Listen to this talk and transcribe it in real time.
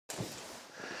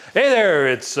Hey there,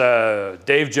 it's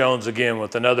Dave Jones again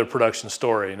with another production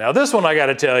story. Now this one I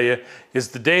gotta tell you is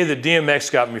the day that DMX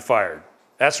got me fired.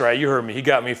 That's right, you heard me, he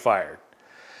got me fired.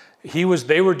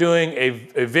 They were doing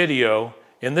a video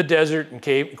in the desert in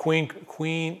Cave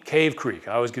Creek.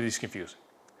 I always get these confused.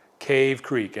 Cave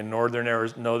Creek in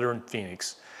northern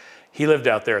Phoenix. He lived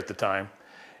out there at the time.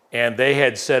 And they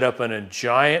had set up a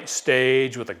giant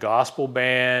stage with a gospel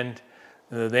band.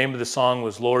 The name of the song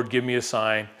was Lord, Give Me a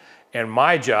Sign. And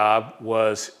my job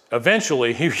was,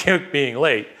 eventually, he kept being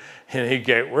late. And he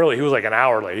was like an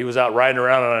hour late. He was out riding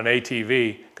around on an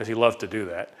ATV, because he loved to do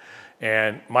that.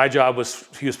 And my job was,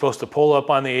 he was supposed to pull up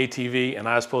on the ATV, and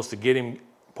I was supposed to get him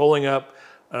pulling up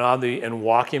and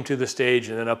walk him to the stage,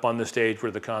 and then up on the stage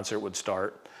where the concert would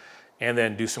start, and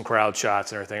then do some crowd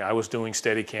shots and everything. I was doing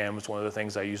Steadicam. It's one of the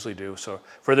things I usually do. So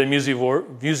for the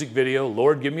music video,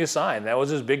 Lord, Give Me a Sign, that was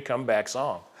his big comeback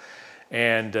song.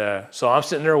 And so I'm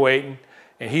sitting there waiting,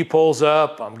 and he pulls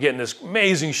up. I'm getting this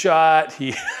amazing shot.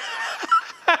 He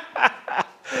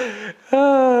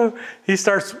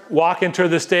starts walking to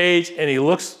the stage, and he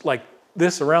looks like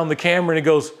this around the camera, and he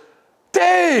goes,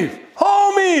 "Dave,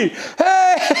 homie,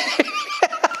 hey!"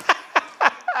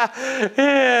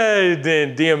 Yeah,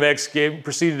 then DMX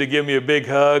proceeded to give me a big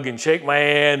hug and shake my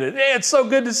hand, and hey, it's so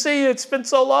good to see you, it's been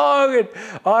so long, and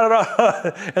on and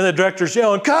on. And the director's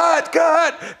yelling, "Cut,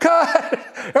 cut, cut,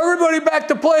 everybody back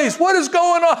to place, what is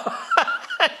going on?"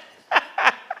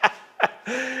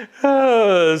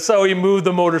 So he moved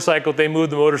the motorcycle, they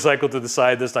moved the motorcycle to the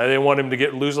side this time. They didn't want him to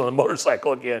get loose on the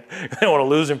motorcycle again. They didn't want to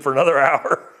lose him for another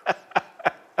hour.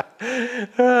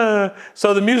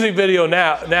 So the music video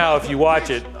now, if you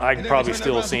watch it, I can probably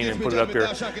steal a scene and put it up here.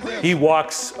 He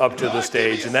walks up to the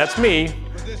stage, and that's me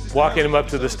walking him up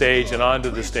to the stage and onto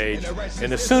the stage.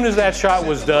 And as soon as that shot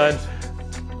was done,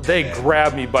 they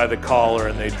grabbed me by the collar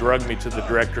and they dragged me to the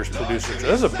director's producer. This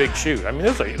is a big shoot. I mean,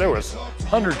 there was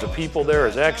hundreds of people there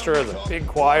as extras, a big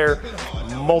choir,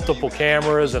 multiple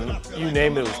cameras, and you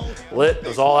name it, it was lit, it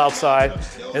was all outside.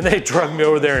 And they dragged me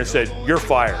over there and said, "You're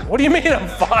fired." "What do you mean I'm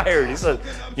fired?" He said,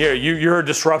 "Yeah, you're a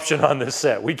disruption on this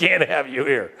set. We can't have you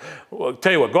here." Well,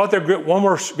 tell you what, go out there, get one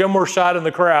more shot in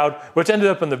the crowd, which ended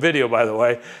up in the video, by the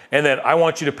way. And then I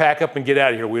want you to pack up and get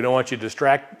out of here. We don't want you to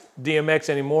distract DMX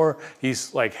anymore.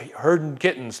 He's like herding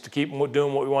kittens to keep him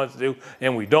doing what we want to do,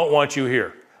 and we don't want you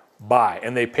here. Bye.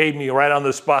 And they paid me right on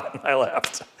the spot, and I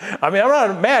left. I mean, I'm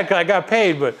not mad because I got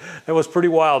paid, but it was pretty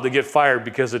wild to get fired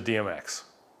because of DMX.